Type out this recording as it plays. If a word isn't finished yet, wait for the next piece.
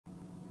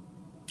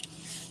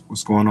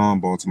What's going on,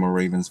 Baltimore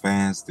Ravens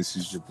fans? This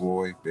is your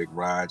boy, Big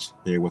Raj,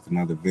 here with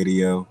another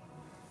video.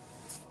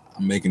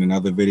 I'm making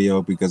another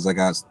video because I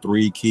got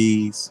three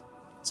keys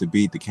to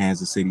beat the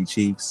Kansas City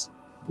Chiefs.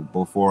 But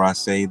before I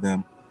say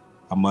them,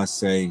 I must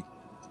say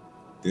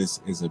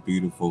this is a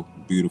beautiful,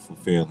 beautiful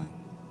feeling.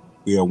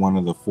 We are one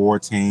of the four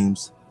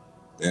teams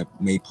that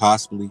may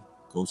possibly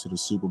go to the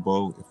Super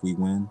Bowl if we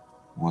win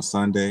on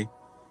Sunday.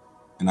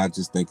 And I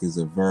just think it's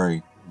a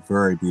very,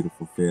 very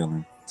beautiful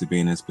feeling to be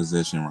in this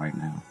position right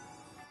now.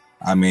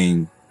 I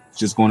mean,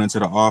 just going into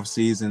the off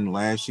season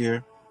last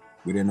year,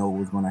 we didn't know what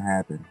was going to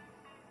happen.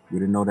 We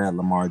didn't know that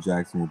Lamar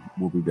Jackson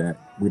will be back.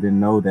 We didn't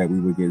know that we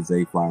would get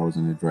Zay Flowers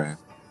in the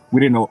draft. We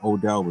didn't know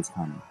Odell was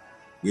coming.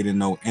 We didn't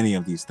know any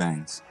of these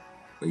things.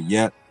 But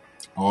yet,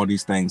 all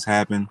these things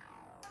happen.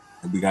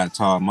 We got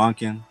Todd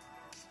Monken,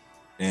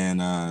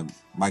 and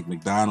Mike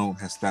McDonald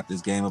has stepped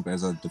his game up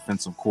as a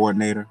defensive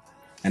coordinator.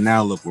 And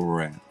now look where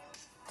we're at.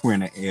 We're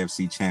in the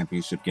AFC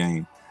Championship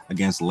game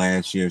against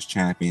last year's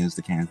champions,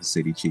 the Kansas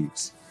City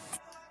Chiefs.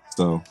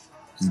 So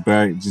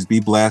just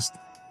be blessed,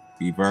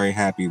 be very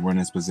happy we're in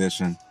this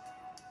position,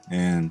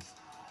 and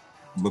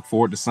look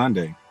forward to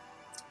Sunday.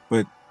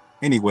 But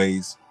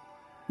anyways,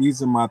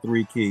 these are my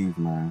three keys,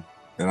 man,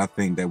 that I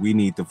think that we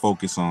need to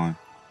focus on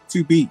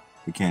to beat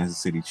the Kansas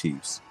City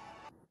Chiefs.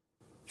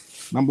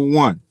 Number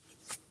one,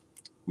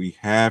 we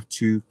have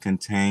to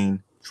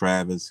contain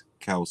Travis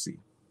Kelce.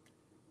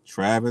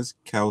 Travis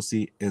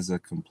Kelce is a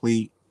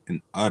complete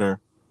and utter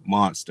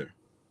monster.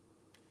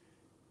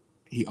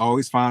 He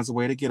always finds a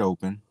way to get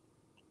open.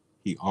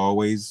 He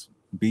always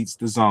beats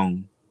the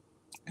zone.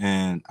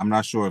 And I'm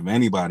not sure if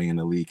anybody in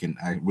the league can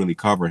really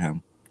cover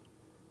him.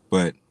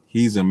 But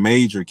he's a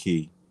major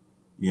key,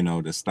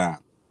 to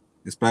stop,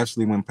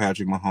 especially when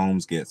Patrick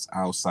Mahomes gets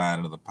outside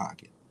of the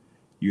pocket.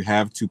 You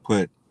have to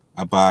put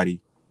a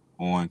body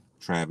on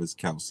Travis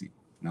Kelce.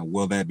 Now,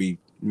 will that be,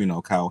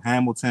 Kyle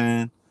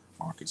Hamilton,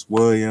 Marcus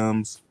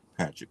Williams,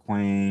 Patrick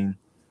Queen?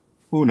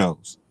 Who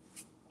knows?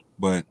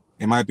 But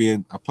it might be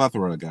a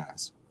plethora of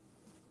guys.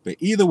 But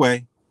either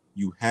way,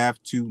 you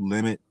have to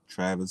limit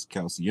Travis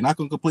Kelce. You're not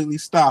going to completely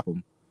stop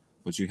him,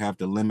 but you have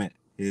to limit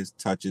his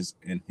touches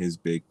and his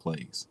big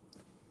plays.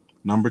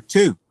 Number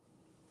two,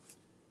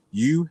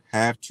 you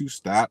have to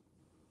stop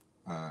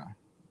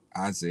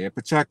Isaiah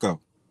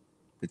Pacheco.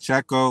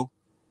 Pacheco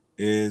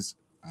is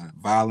a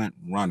violent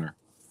runner.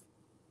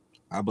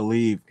 I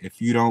believe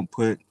if you don't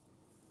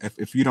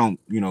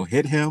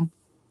hit him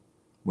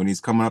when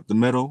he's coming up the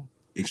middle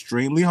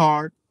extremely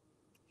hard,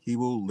 he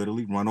will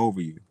literally run over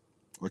you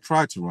or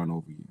try to run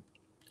over you.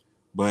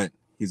 But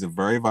he's a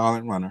very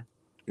violent runner.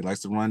 He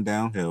likes to run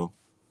downhill.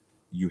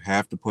 You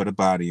have to put a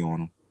body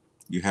on him.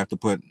 You have to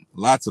put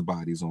lots of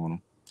bodies on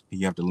him.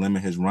 You have to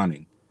limit his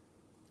running.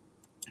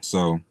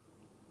 So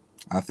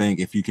I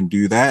think if you can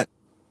do that,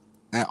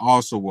 that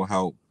also will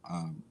help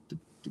the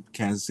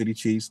Kansas City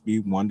Chiefs be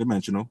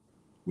one-dimensional,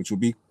 which would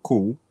be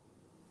cool.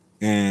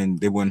 And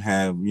they wouldn't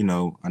have,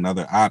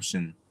 another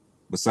option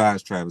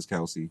besides Travis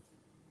Kelce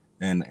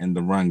and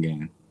the run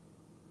game.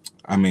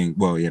 I mean,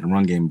 well, yeah, the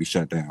run game would be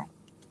shut down.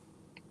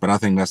 But I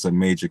think that's a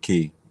major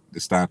key to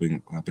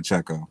stopping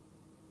Pacheco.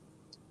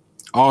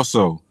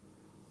 Also,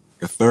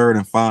 the third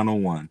and final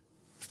one.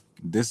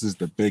 This is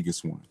the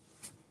biggest one.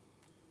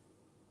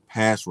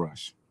 Pass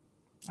rush.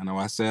 I know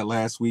I said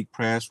last week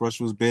pass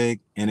rush was big,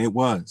 and it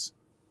was.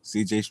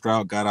 C.J.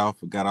 Stroud got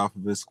off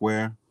of his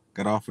square,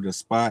 got off of the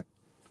spot,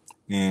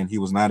 and he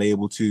was not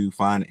able to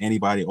find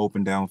anybody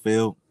open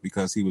downfield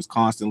because he was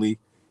constantly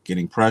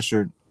getting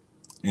pressured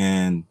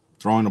and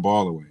throwing the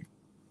ball away.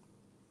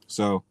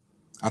 So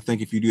I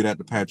think if you do that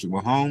to Patrick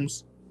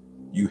Mahomes,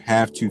 you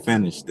have to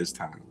finish this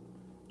time.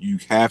 You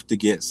have to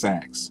get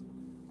sacks.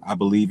 I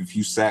believe if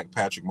you sack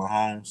Patrick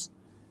Mahomes,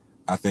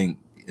 I think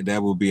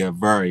that will be a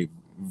very,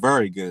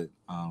 very good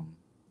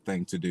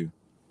thing to do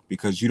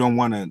because you don't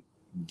want to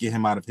get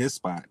him out of his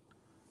spot,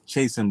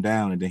 chase him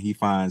down, and then he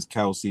finds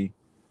Kelce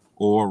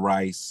or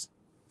Rice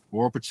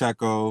or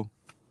Pacheco,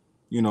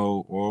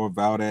 or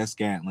Valdez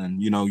Scantling.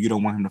 You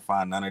don't want him to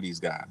find none of these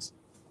guys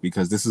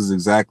because this is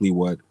exactly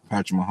what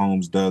Patrick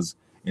Mahomes does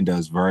and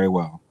does very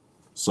well.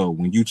 So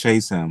when you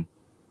chase him,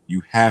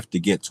 you have to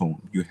get to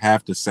him. You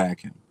have to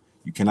sack him.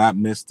 You cannot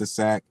miss the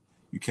sack.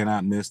 You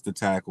cannot miss the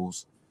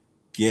tackles.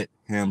 Get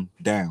him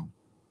down.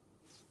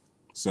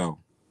 So,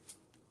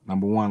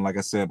 number one, like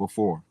I said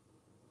before,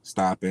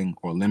 stopping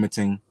or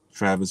limiting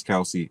Travis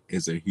Kelce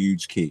is a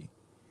huge key.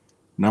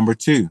 Number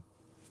two,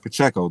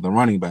 Pacheco, the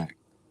running back,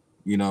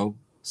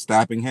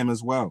 stopping him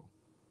as well,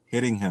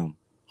 hitting him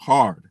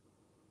hard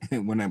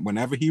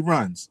whenever he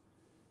runs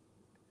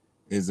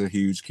is a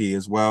huge key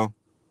as well.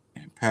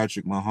 And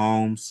Patrick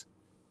Mahomes,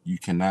 you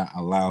cannot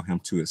allow him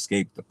to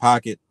escape the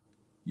pocket.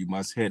 You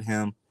must hit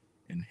him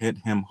and hit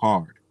him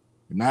hard.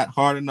 Not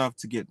hard enough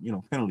to get,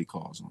 penalty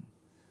calls on him,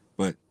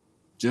 but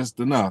just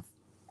enough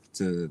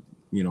to,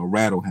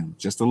 rattle him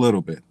just a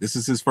little bit. This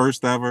is his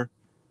first ever,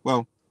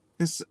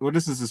 this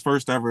is his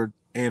first ever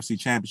AFC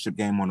Championship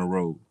game on the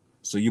road.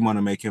 So you want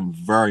to make him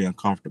very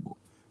uncomfortable.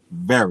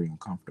 Very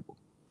uncomfortable.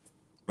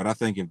 But I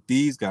think if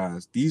these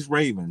guys, these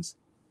Ravens,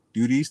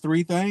 do these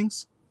three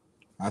things,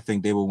 I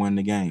think they will win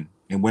the game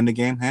and win the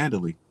game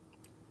handily.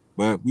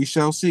 But we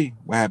shall see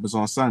what happens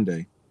on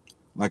Sunday.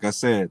 Like I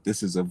said,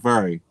 this is a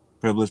very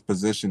privileged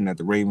position that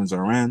the Ravens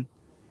are in,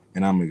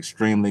 and I'm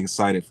extremely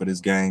excited for this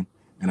game,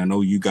 and I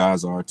know you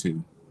guys are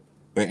too.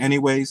 But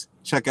anyways,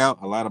 check out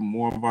a lot of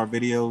more of our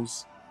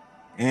videos,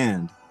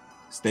 and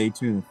stay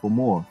tuned for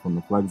more from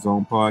the Flex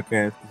Zone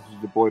Podcast. This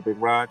is your boy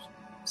Big Raj,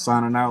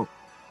 signing out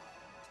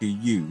to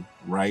you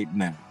right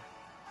now.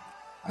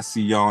 I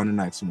see y'all in the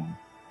next one.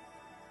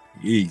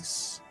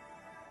 Peace.